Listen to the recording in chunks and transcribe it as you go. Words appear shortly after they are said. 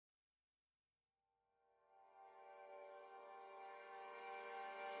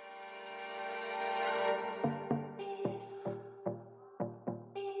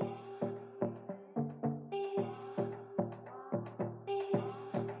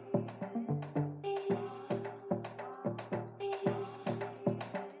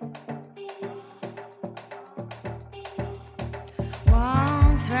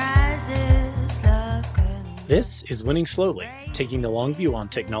This is Winning Slowly, taking the long view on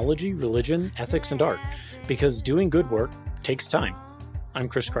technology, religion, ethics, and art, because doing good work takes time. I'm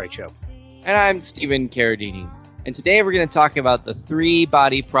Chris Krycho. And I'm Stephen Carradini. And today we're going to talk about the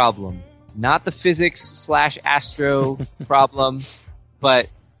three-body problem. Not the physics/astro problem, but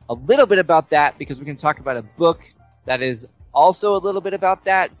a little bit about that, because we're going to talk about a book that is also a little bit about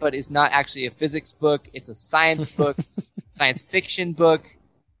that, but is not actually a physics book. It's a science book, science fiction book.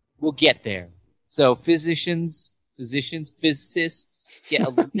 We'll get there. So physicists get a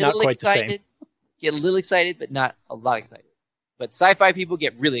little excited. Get a little excited, but not a lot excited. But sci-fi people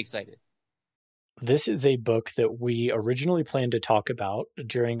get really excited. This is a book that we originally planned to talk about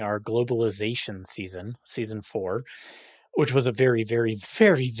during our globalization season 4, which was a very, very,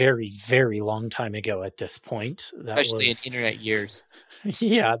 very, very, very long time ago at this point. Especially in internet years.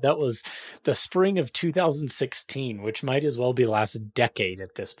 Yeah, that was the spring of 2016, which might as well be last decade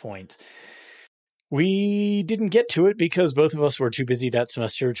at this point. We didn't get to it because both of us were too busy that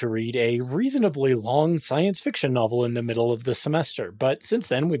semester to read a reasonably long science fiction novel in the middle of the semester. But since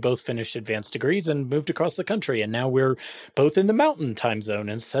then, we both finished advanced degrees and moved across the country, and now we're both in the Mountain Time Zone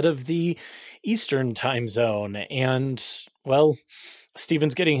instead of the Eastern Time Zone. And, well,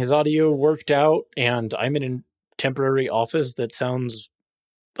 Stephen's getting his audio worked out, and I'm in a temporary office that sounds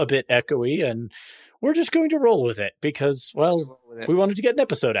a bit echoey, and we're just going to roll with it because, well, we wanted to get an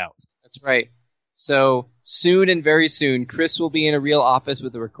episode out. That's right. So soon and very soon, Chris will be in a real office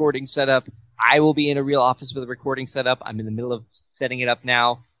with a recording setup. I will be in a real office with a recording setup. I'm in the middle of setting it up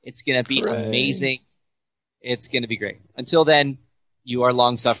now. It's going to be amazing. It's going to be great. Until then, you are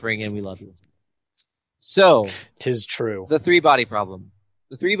long-suffering and we love you. So, 'tis true. The three-body problem.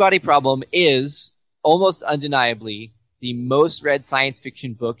 The three-body problem is almost undeniably the most read science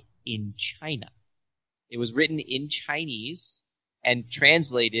fiction book in China. It was written in Chinese and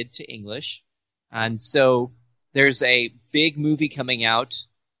translated to English. And so there's a big movie coming out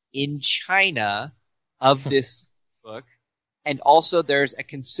in China of this book. And also there's a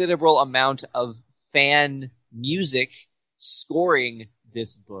considerable amount of fan music scoring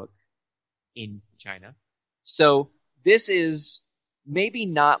this book in China. So this is maybe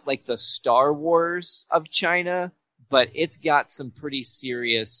not like the Star Wars of China, but it's got some pretty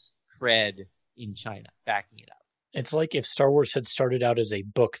serious cred in China backing it up. It's like if Star Wars had started out as a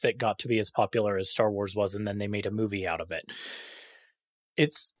book that got to be as popular as Star Wars was, and then they made a movie out of it.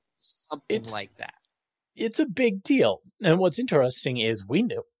 It's something like that. It's a big deal. And what's interesting is we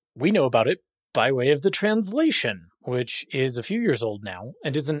know about it by way of the translation, which is a few years old now,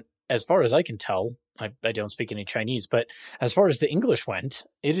 and isn't, as far as I can tell, I don't speak any Chinese, but as far as the English went,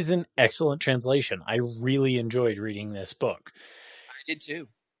 it is an excellent translation. I really enjoyed reading this book. I did too.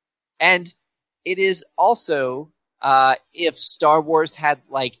 And it is also... if Star Wars had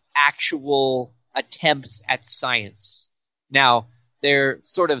like actual attempts at science. Now, they're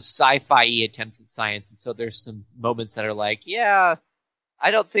sort of sci-fi attempts at science, and so there's some moments that are like, yeah,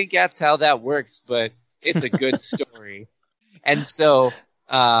 I don't think that's how that works, but it's a good story. And so,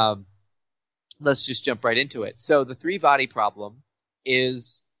 let's just jump right into it. So the three-body problem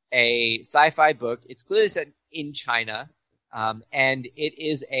is a sci-fi book. It's clearly set in China, and it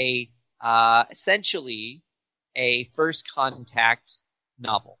is a essentially a first contact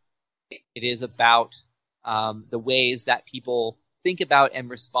novel. It is about the ways that people think about and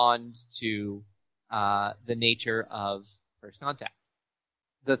respond to the nature of first contact.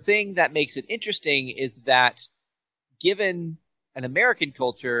 The thing that makes it interesting is that given an American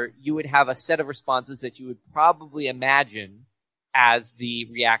culture, you would have a set of responses that you would probably imagine as the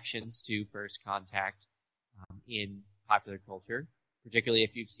reactions to first contact in popular culture, particularly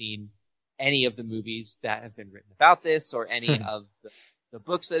if you've seen any of the movies that have been written about this or any of the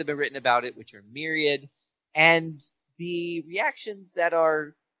books that have been written about it, which are myriad. And the reactions that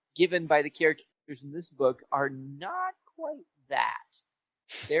are given by the characters in this book are not quite that.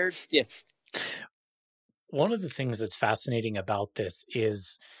 They're different. One of the things that's fascinating about this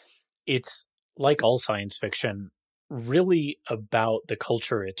is it's, like all science fiction, really about the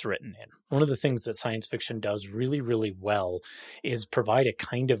culture it's written in. One of the things that science fiction does really, really well is provide a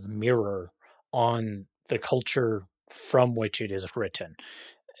kind of mirror on the culture from which it is written.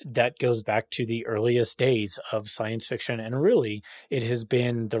 That goes back to the earliest days of science fiction, and really it has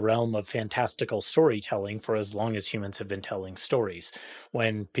been the realm of fantastical storytelling for as long as humans have been telling stories.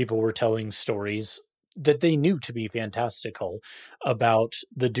 When people were telling stories that they knew to be fantastical about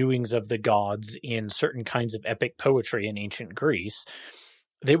the doings of the gods in certain kinds of epic poetry in ancient Greece,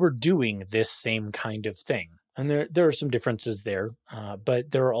 they were doing this same kind of thing. And there are some differences there,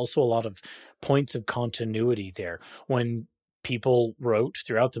 but there are also a lot of points of continuity there. When people wrote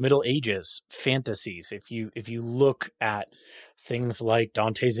throughout the Middle Ages fantasies. If you look at things like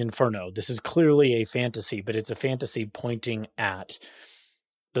Dante's Inferno, this is clearly a fantasy, but it's a fantasy pointing at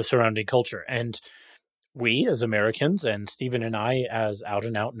the surrounding culture. And we as Americans, and Stephen and I as out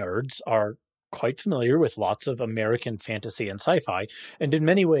and out nerds, are quite familiar with lots of American fantasy and sci-fi. And in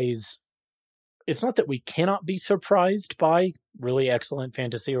many ways, it's not that we cannot be surprised by really excellent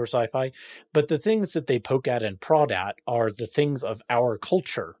fantasy or sci-fi, but the things that they poke at and prod at are the things of our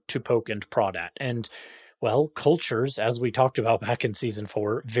culture to poke and prod at. And, well, cultures, as we talked about back in season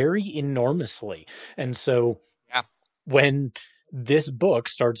 4, vary enormously. And so when this book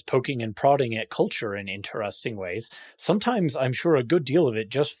starts poking and prodding at culture in interesting ways, sometimes I'm sure a good deal of it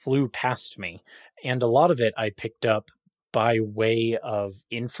just flew past me. And a lot of it I picked up by way of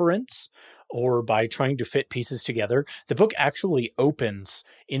inference or by trying to fit pieces together. The book actually opens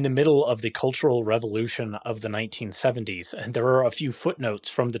in the middle of the Cultural Revolution of the 1970s, and there are a few footnotes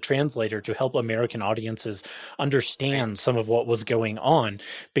from the translator to help American audiences understand some of what was going on,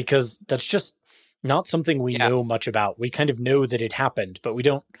 because that's just not something we know much about. We kind of know that it happened, but we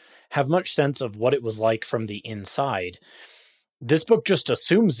don't have much sense of what it was like from the inside. This book just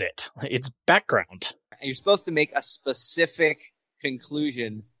assumes it. It's background. You're supposed to make a specific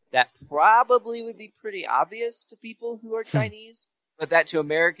conclusion that probably would be pretty obvious to people who are Chinese, but that to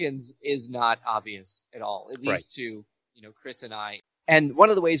Americans is not obvious at all, at least to, Chris and I. And one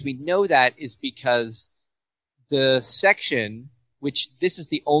of the ways we know that is because the section, which this is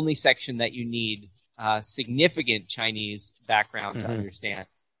the only section that you need significant Chinese background to understand,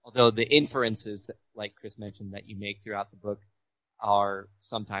 although the inferences, that, like Chris mentioned, that you make throughout the book are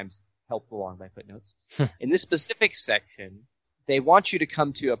sometimes helped along by footnotes. In this specific section, they want you to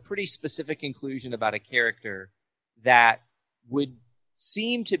come to a pretty specific conclusion about a character that would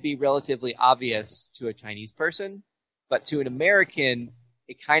seem to be relatively obvious to a Chinese person, but to an American,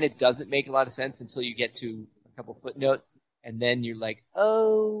 it kind of doesn't make a lot of sense until you get to a couple footnotes, and then you're like,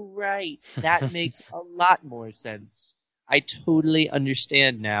 oh, right, that makes a lot more sense. I totally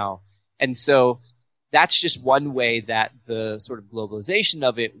understand now. And so that's just one way that the sort of globalization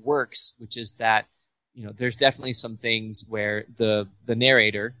of it works, which is that there's definitely some things where the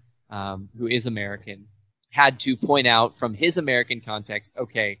narrator, who is American, had to point out from his American context,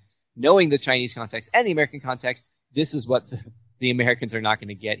 okay, knowing the Chinese context and the American context, this is what the Americans are not going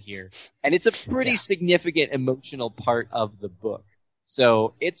to get here. And it's a pretty significant emotional part of the book.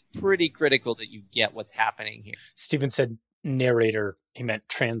 So it's pretty critical that you get what's happening here. Stephen said narrator, he meant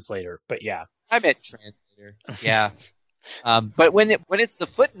translator, but yeah. I meant translator, yeah. But when it's the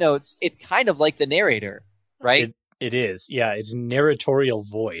footnotes, it's kind of like the narrator, right? It is. Yeah, it's narratorial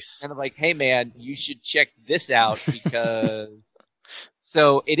voice. Kind of like, hey, man, you should check this out because...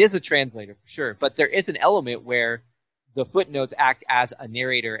 So it is a translator for sure, but there is an element where the footnotes act as a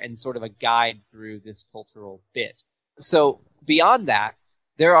narrator and sort of a guide through this cultural bit. So beyond that,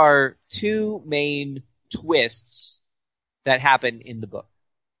 there are two main twists that happen in the book,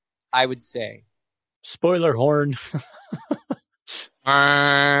 I would say. Spoiler horn.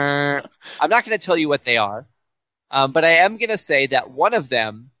 I'm not going to tell you what they are, but I am going to say that one of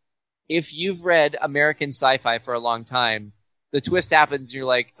them, if you've read American sci-fi for a long time, the twist happens and you're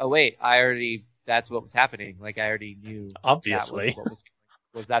like, oh, wait, that's what was happening. Like, I already knew. Obviously.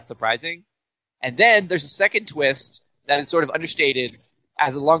 Was that surprising? And then there's a second twist that is sort of understated.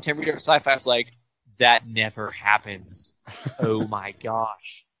 As a long-time reader of sci-fi, I was like, that never happens. Oh my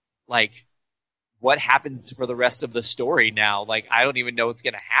gosh. Like, what happens for the rest of the story now? Like, I don't even know what's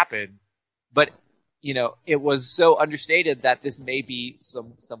going to happen. But, it was so understated that this may be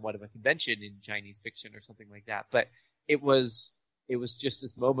somewhat of a convention in Chinese fiction or something like that. But it was just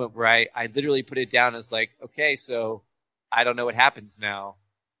this moment where I literally put it down as like, okay, so I don't know what happens now.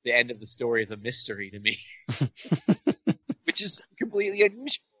 The end of the story is a mystery to me, which is completely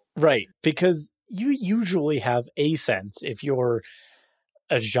unusual. Right, because you usually have a sense, if you're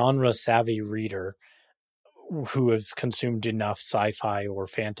a genre-savvy reader who has consumed enough sci-fi or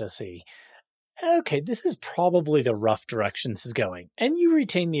fantasy, okay, this is probably the rough direction this is going. And you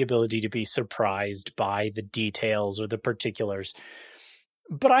retain the ability to be surprised by the details or the particulars.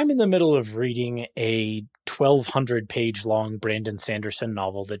 But I'm in the middle of reading a 1,200-page long Brandon Sanderson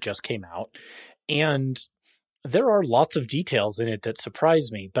novel that just came out, and there are lots of details in it that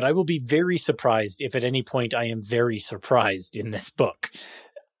surprise me, but I will be very surprised if at any point I am very surprised in this book.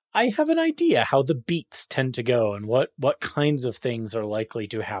 I have an idea how the beats tend to go and what kinds of things are likely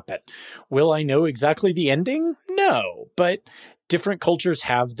to happen. Will I know exactly the ending? No, but different cultures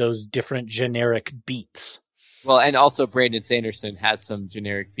have those different generic beats. Well, and also Brandon Sanderson has some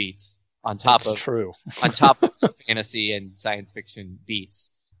generic beats. on top That's of true. on top of fantasy and science fiction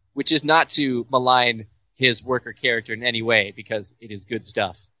beats, which is not to malign his work or character in any way, because it is good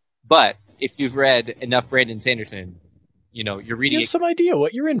stuff. But if you've read enough Brandon Sanderson, you're reading. You have some idea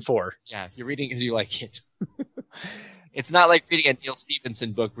what you're in for. Yeah, you're reading because you like it. It's not like reading a Neil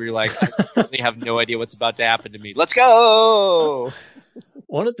Stephenson book where you're like, I really have no idea what's about to happen to me. Let's go!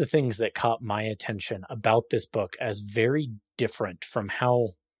 One of the things that caught my attention about this book as very different from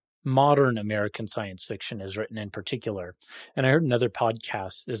how modern American science fiction is written in particular, and I heard another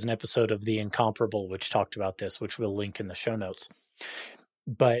podcast, there's an episode of The Incomparable which talked about this, which we'll link in the show notes.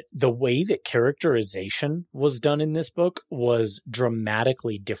 But the way that characterization was done in this book was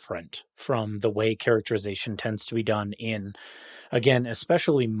dramatically different from the way characterization tends to be done in, again,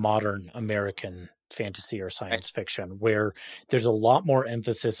 especially modern American fantasy or science fiction, where there's a lot more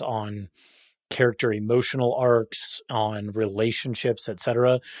emphasis on character emotional arcs, on relationships,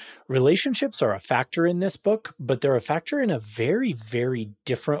 etc. Relationships are a factor in this book, but they're a factor in a very, very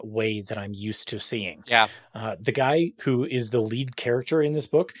different way that I'm used to seeing. Yeah. The guy who is the lead character in this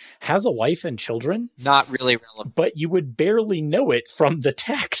book has a wife and children. Not really relevant. But you would barely know it from the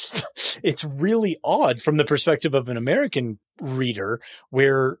text. It's really odd from the perspective of an American reader,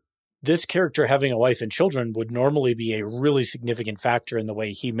 where this character having a wife and children would normally be a really significant factor in the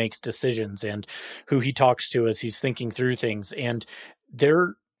way he makes decisions and who he talks to as he's thinking through things, and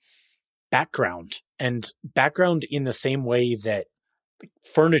their background in the same way that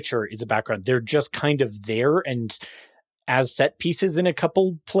furniture is a background. They're just kind of there and as set pieces in a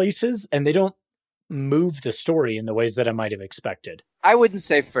couple places, and they don't move the story in the ways that I might have expected. I wouldn't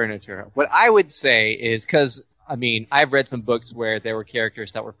say furniture. What I would say is, because I've read some books where there were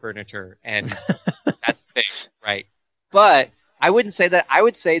characters that were furniture, and that's a thing, right? But I wouldn't say that. I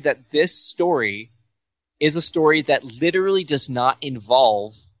would say that this story is a story that literally does not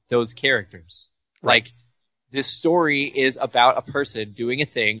involve those characters. Right. Like, this story is about a person doing a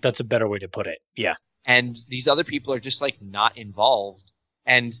thing. That's a better way to put it. Yeah. And these other people are just, like, not involved.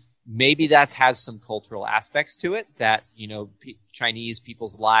 And maybe that has some cultural aspects to it, that, Chinese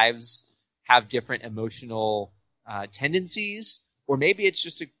people's lives have different emotional tendencies, or maybe it's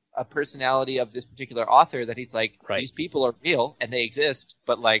just a personality of this particular author that he's like, right, these people are real and they exist,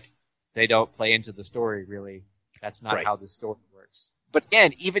 but like they don't play into the story really. That's not how the story works. But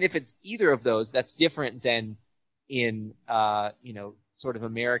again, even if it's either of those, that's different than in sort of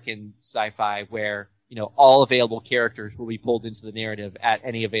American sci-fi where all available characters will be pulled into the narrative at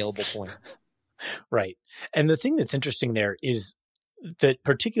any available point. Right. And the thing that's interesting there is that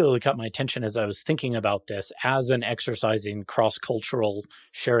particularly caught my attention as I was thinking about this as an exercise in cross-cultural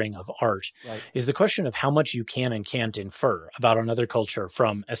sharing of art, right, is the question of how much you can and can't infer about another culture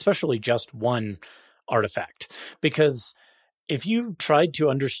from especially just one artifact. Because if you tried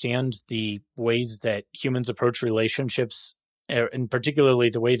to understand the ways that humans approach relationships, and particularly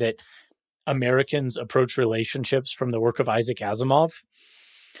the way that Americans approach relationships from the work of Isaac Asimov,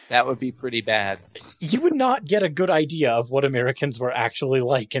 that would be pretty bad. You would not get a good idea of what Americans were actually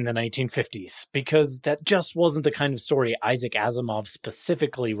like in the 1950s, because that just wasn't the kind of story Isaac Asimov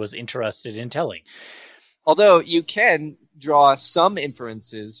specifically was interested in telling. Although you can draw some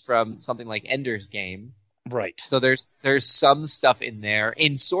inferences from something like Ender's Game. Right. So there's some stuff in there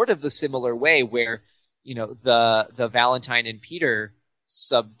in sort of the similar way where, the Valentine and Peter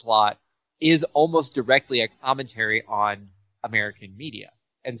subplot is almost directly a commentary on American media.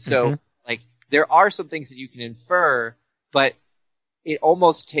 And so, there are some things that you can infer, but it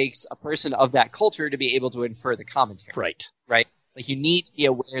almost takes a person of that culture to be able to infer the commentary. Right. Right? Like, you need to be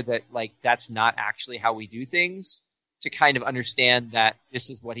aware that, that's not actually how we do things to kind of understand that this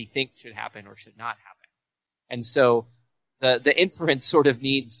is what he thinks should happen or should not happen. And so, the inference sort of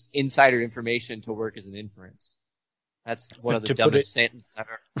needs insider information to work as an inference. That's one of the dumbest sentences I've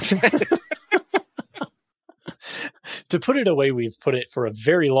ever said. To put it a way we've put it for a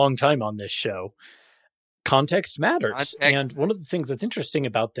very long time on this show, context matters. And one of the things that's interesting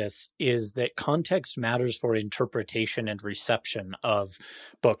about this is that context matters for interpretation and reception of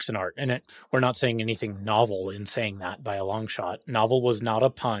books and art. And we're not saying anything novel in saying that by a long shot. Novel was not a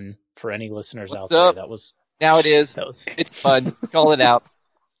pun for any listeners out there. That was now it is. It's fun. Call it out.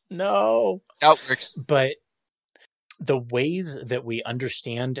 No. That's how it works. But the ways that we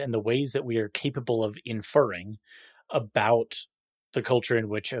understand and the ways that we are capable of inferring about the culture in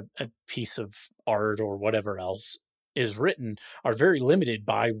which a piece of art or whatever else is written are very limited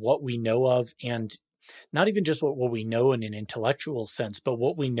by what we know of and not even just what we know in an intellectual sense, but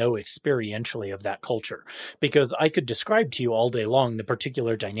what we know experientially of that culture. Because I could describe to you all day long the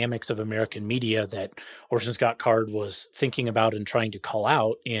particular dynamics of American media that Orson Scott Card was thinking about and trying to call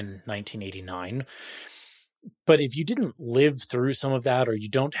out in 1989. But if you didn't live through some of that, or you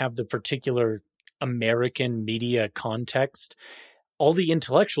don't have the particular American media context, all the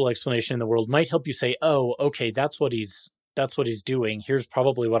intellectual explanation in the world might help you say, oh, okay, that's what he's doing. Here's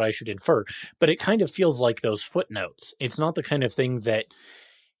probably what I should infer. But it kind of feels like those footnotes. It's not the kind of thing that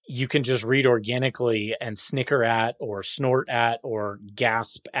you can just read organically and snicker at or snort at or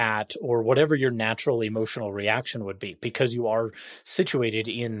gasp at or whatever your natural emotional reaction would be, because you are situated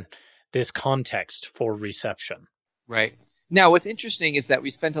in this context for reception. Right. Now, what's interesting is that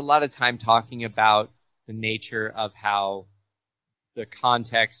we spent a lot of time talking about the nature of how the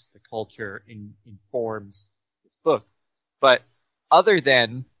context, the culture informs this book. But other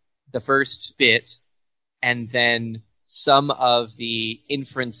than the first bit and then some of the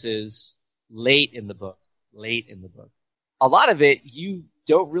inferences late in the book, a lot of it you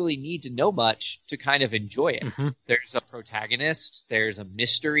don't really need to know much to kind of enjoy it. Mm-hmm. There's a protagonist, there's a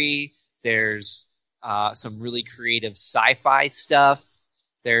mystery, there's some really creative sci-fi stuff,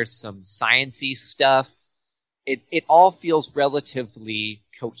 there's some science-y stuff. It all feels relatively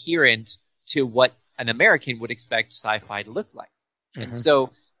coherent to what an American would expect sci-fi to look like. Mm-hmm. And so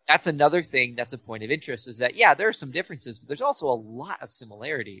that's another thing that's a point of interest, is that, yeah, there are some differences, but there's also a lot of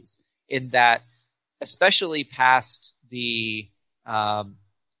similarities in that, especially past the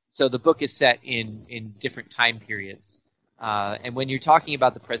so the book is set in different time periods. And when you're talking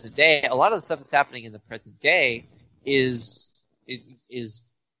about the present day, a lot of the stuff that's happening in the present day is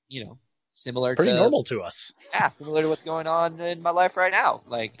similar pretty normal to us. Yeah, similar to what's going on in my life right now.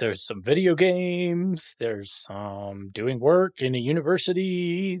 Like, there's some video games, there's some doing work in a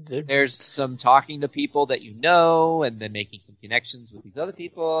university, there's some talking to people that you know, and then making some connections with these other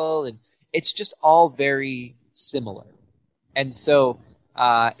people, and it's just all very similar. And so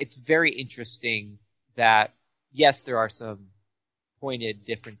it's very interesting that, yes, there are some pointed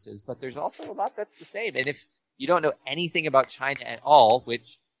differences, but there's also a lot that's the same. And if you don't know anything about China at all,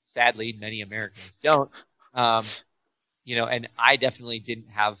 which sadly many Americans don't, and I definitely didn't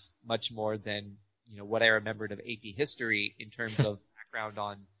have much more than what I remembered of AP history in terms of background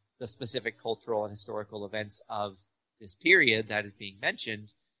on the specific cultural and historical events of this period that is being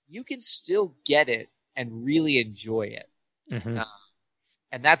mentioned, you can still get it and really enjoy it. Mm-hmm.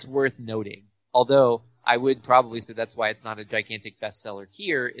 And that's worth noting. Although I would probably say that's why it's not a gigantic bestseller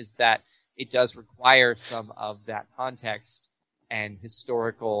here, is that it does require some of that context and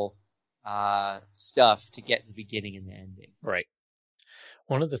historical stuff to get the beginning and the ending. Right.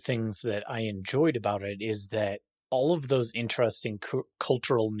 One of the things that I enjoyed about it is that all of those interesting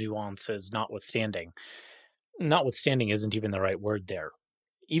cultural nuances notwithstanding isn't even the right word there.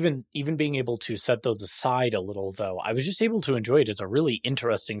 Even being able to set those aside a little, though, I was just able to enjoy it as a really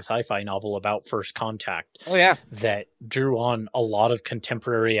interesting sci-fi novel about first contact. Oh, yeah. That drew on a lot of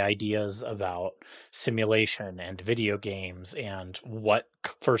contemporary ideas about simulation and video games and what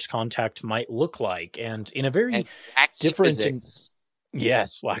first contact might look like. And in a very different... physics.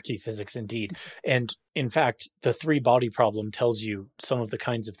 Yes, wacky physics indeed. And in fact, the three-body problem tells you some of the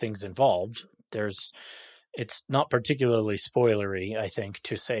kinds of things involved. It's not particularly spoilery, I think,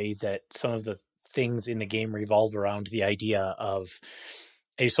 to say that some of the things in the game revolve around the idea of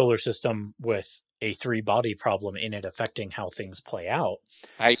a solar system with a three-body problem in it affecting how things play out.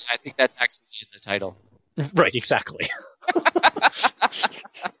 I think that's actually in the title. Right, exactly.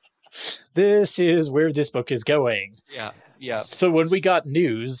 This is where this book is going. Yeah. So when we got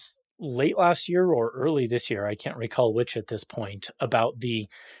news late last year or early this year, I can't recall which at this point, about the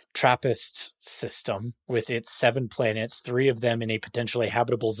TRAPPIST system with its 7 planets, 3 of them in a potentially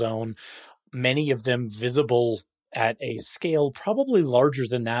habitable zone, many of them visible at a scale probably larger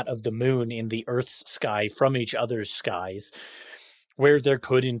than that of the moon in the Earth's sky from each other's skies, where there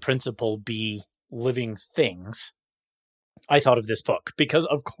could, in principle, be living things. I thought of this book because,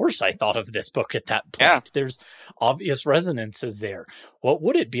 of course, I thought of this book at that point. Yeah. There's obvious resonances there. What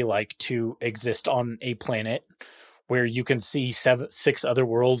would it be like to exist on a planet where you can see 6 other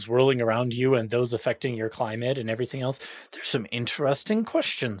worlds whirling around you and those affecting your climate and everything else? There's some interesting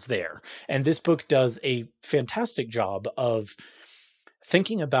questions there. And this book does a fantastic job of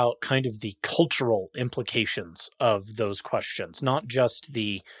thinking about kind of the cultural implications of those questions, not just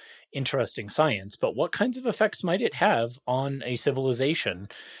the interesting science, but what kinds of effects might it have on a civilization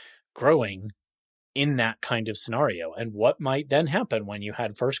growing in that kind of scenario, and what might then happen when you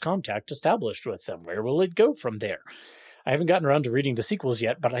had first contact established with them? Where will it go from there? I haven't gotten around to reading the sequels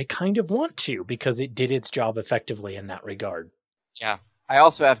yet, but I kind of want to because it did its job effectively in that regard. Yeah. I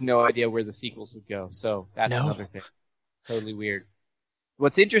also have no idea where the sequels would go, so that's No. another thing. Totally weird.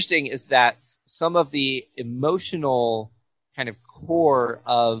 What's interesting is that some of the emotional kind of core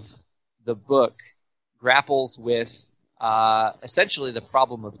of the book grapples with essentially the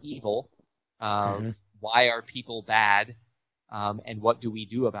problem of evil. Why are people bad? And what do we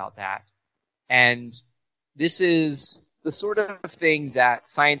do about that? And this is the sort of thing that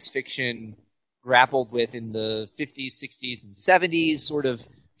science fiction grappled with in the 50s, 60s, and 70s, sort of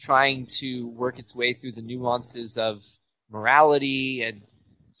trying to work its way through the nuances of morality. And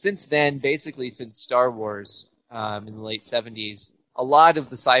since then, basically since Star Wars in the late 70s, a lot of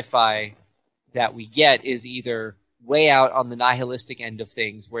the sci-fi that we get is either way out on the nihilistic end of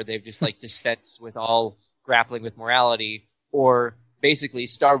things, where they've just like dispensed with all grappling with morality, or basically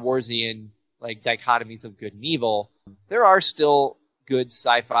Star Warsian like dichotomies of good and evil. There are still good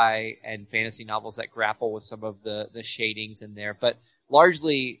sci-fi and fantasy novels that grapple with some of the shadings in there, but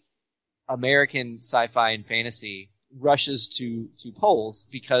largely American sci-fi and fantasy rushes to poles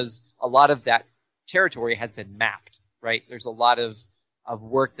because a lot of that territory has been mapped, right? There's a lot of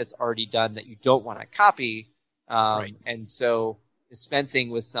work that's already done that you don't want to copy. Right. And so dispensing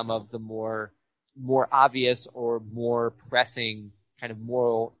with some of the more obvious or more pressing kind of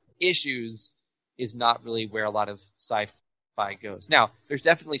moral issues is not really where a lot of sci-fi goes. Now, there's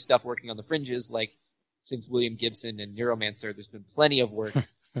definitely stuff working on the fringes, like since William Gibson and Neuromancer, there's been plenty of work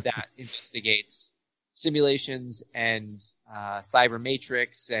that investigates simulations and cyber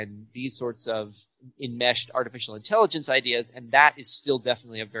matrix and these sorts of enmeshed artificial intelligence ideas, and that is still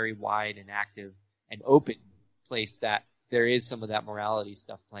definitely a very wide and active and open place that there is some of that morality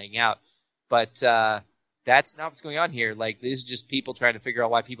stuff playing out. But that's not what's going on here. Like, this is just people trying to figure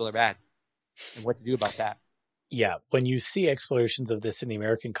out why people are bad and what to do about that. Yeah, when you see explorations of this in the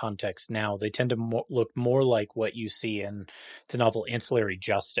American context now, they tend to look more like what you see in the novel Ancillary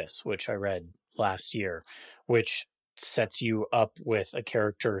Justice, which I read last year, which sets you up with a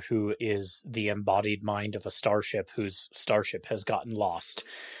character who is the embodied mind of a starship whose starship has gotten lost,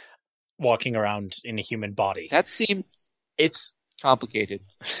 walking around in a human body. That seems... It's complicated.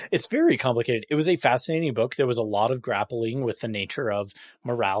 It's very complicated. It was a fascinating book. There was a lot of grappling with the nature of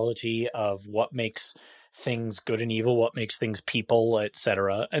morality, of what makes things good and evil, what makes things people,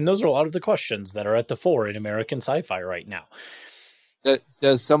 etc. And those are a lot of the questions that are at the fore in American sci-fi right now.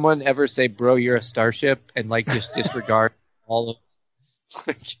 Does someone ever say, bro, you're a starship, and like just disregard all of...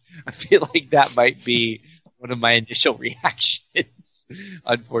 Like, I feel like that might be one of my initial reactions,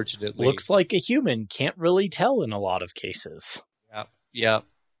 unfortunately. Looks like a human, can't really tell in a lot of cases. Yeah.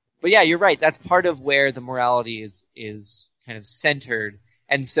 But yeah, you're right. That's part of where the morality is kind of centered.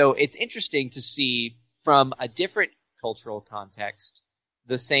 And so it's interesting to see from a different cultural context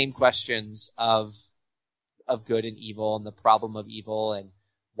the same questions of good and evil and the problem of evil and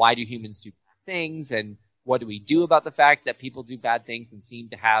why do humans do bad things and what do we do about the fact that people do bad things and seem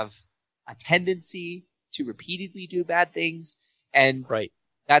to have a tendency to repeatedly do bad things. And right.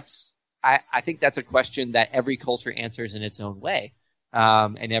 I think that's a question that every culture answers in its own way.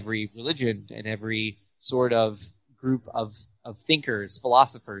 And every religion and every sort of group of thinkers,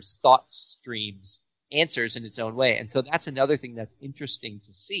 philosophers, thought streams answers in its own way. And so that's another thing that's interesting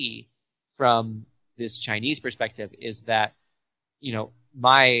to see from this Chinese perspective is that, you know,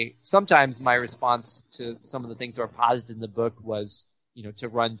 sometimes my response to some of the things that were posited in the book was, you know, to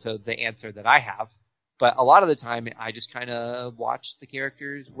run to the answer that I have. But a lot of the time I just kind of watch the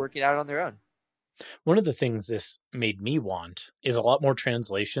characters work it out on their own. One of the things this made me want is a lot more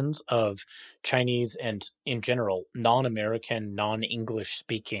translations of Chinese and, in general, non-American, non-English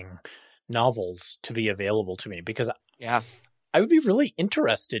speaking novels to be available to me, because I would be really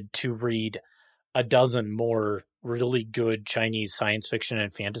interested to read a dozen more really good Chinese science fiction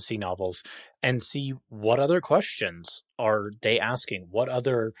and fantasy novels and see what other questions are they asking? What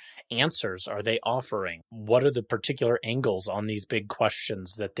other answers are they offering? What are the particular angles on these big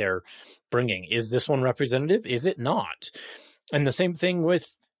questions that they're bringing? Is this one representative? Is it not? And the same thing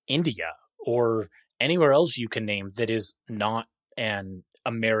with India or anywhere else you can name that is not an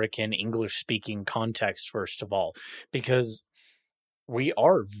American English-speaking context, first of all, because we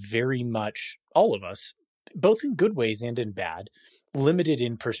are very much, all of us, both in good ways and in bad, limited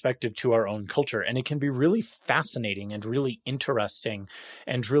in perspective to our own culture. And it can be really fascinating and really interesting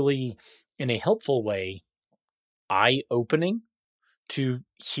and really, in a helpful way, eye-opening to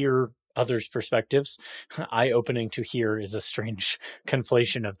hear others' perspectives. Eye-opening to hear is a strange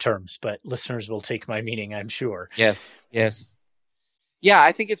conflation of terms, but listeners will take my meaning, I'm sure. Yes. Yeah,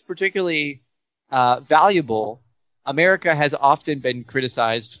 I think it's particularly valuable America has often been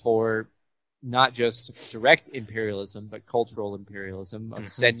criticized for not just direct imperialism, but cultural imperialism, of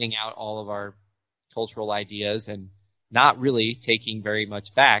sending out all of our cultural ideas and not really taking very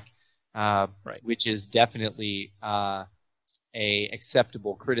much back, which is definitely a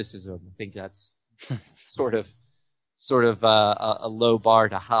acceptable criticism. I think that's sort of a low bar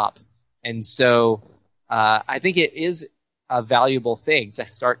to hop. And so I think it is a valuable thing to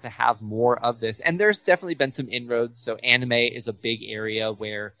start to have more of this. And there's definitely been some inroads. So anime is a big area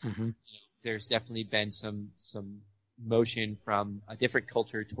where there's definitely been some motion from a different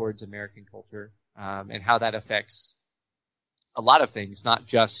culture towards American culture, and how that affects a lot of things, not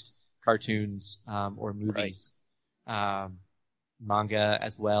just cartoons or movies, manga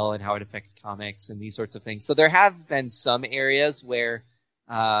as well, and how it affects comics and these sorts of things. So there have been some areas where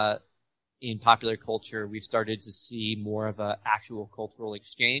in popular culture we've started to see more of an actual cultural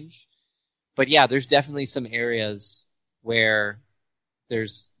exchange. But yeah, there's definitely some areas where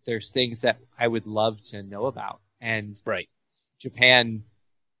there's things that I would love to know about. And Japan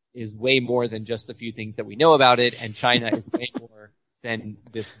is way more than just a few things that we know about it, and China is way more than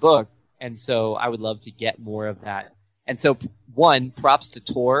this book. And so I would love to get more of that. And so, one, props to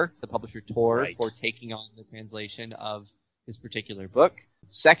Tor, the publisher Tor, for taking on the translation of this particular book.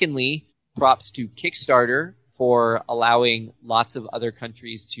 Secondly, props to Kickstarter for allowing lots of other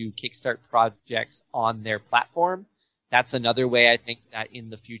countries to kickstart projects on their platform. That's another way I think that in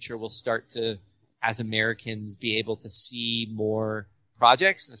the future we'll start to, as Americans, be able to see more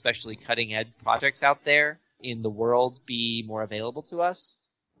projects, especially cutting-edge projects out there in the world, be more available to us.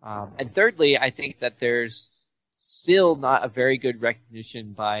 And thirdly, I think that there's still not a very good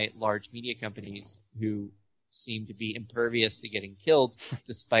recognition by large media companies who seem to be impervious to getting killed,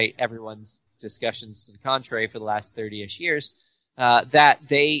 despite everyone's discussions to the contrary for the last 30-ish years, that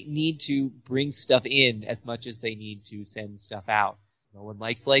they need to bring stuff in as much as they need to send stuff out. No one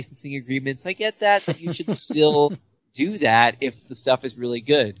likes licensing agreements. I get that, but you should still do that if the stuff is really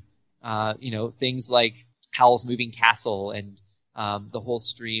good. Things like Howl's Moving Castle and the whole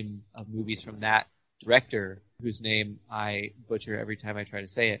stream of movies from that director, whose name I butcher every time I try to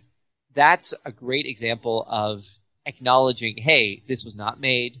say it. That's a great example of acknowledging, hey, this was not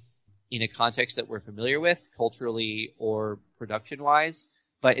made in a context that we're familiar with, culturally or production-wise,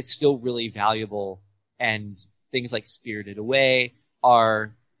 but it's still really valuable. And things like Spirited Away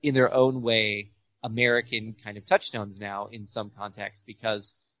are, in their own way, American kind of touchdowns now in some contexts,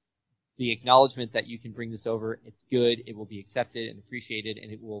 because the acknowledgement that you can bring this over, it's good, it will be accepted and appreciated,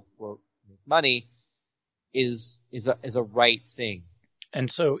 and it will, quote, make money, is a right thing. And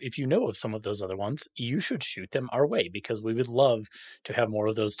so if you know of some of those other ones, you should shoot them our way, because we would love to have more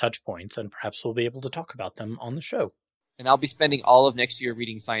of those touch points, and perhaps we'll be able to talk about them on the show. And I'll be spending all of next year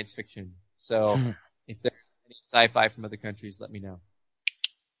reading science fiction. So if there's any sci-fi from other countries, let me know.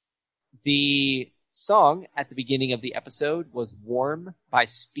 The song at the beginning of the episode was Warm by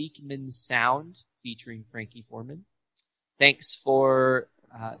Speakman Sound, featuring Frankie Foreman. Thanks to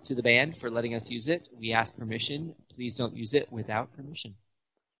the band for letting us use it. We ask permission. Please don't use it without permission.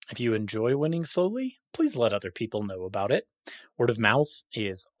 If you enjoy Winning Slowly, please let other people know about it. Word of mouth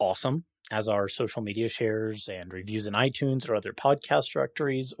is awesome, as are social media shares and reviews in iTunes or other podcast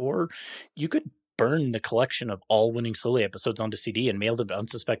directories, or you could burn the collection of all Winning Slowly episodes onto CD and mail them to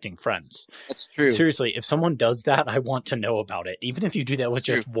unsuspecting friends. That's true. Seriously, if someone does that, I want to know about it. Even if you do that with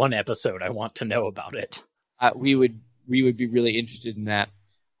just one episode, I want to know about it. We would be really interested in that.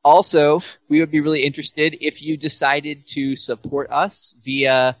 Also, we would be really interested if you decided to support us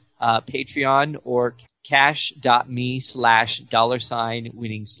via Patreon or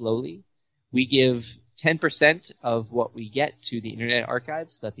cash.me/$Winning Slowly. We give 10% of what we get to the Internet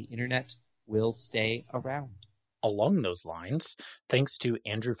Archive so that the Internet will stay around. Along those lines, thanks to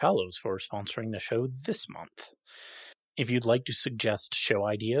Andrew Fallows for sponsoring the show this month. If you'd like to suggest show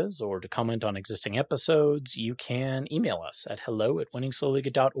ideas or to comment on existing episodes, you can email us at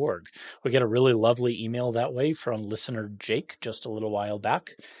hello@winningslowly.org. We get a really lovely email that way from listener Jake just a little while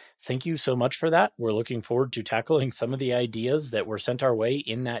back. Thank you so much for that. We're looking forward to tackling some of the ideas that were sent our way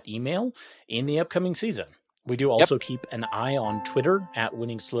in that email in the upcoming season. We do also keep an eye on Twitter at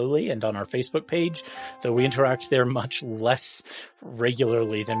Winning Slowly and on our Facebook page, though we interact there much less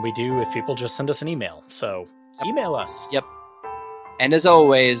regularly than we do if people just send us an email. So email us. Yep. And as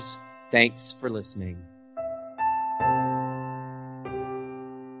always, thanks for listening.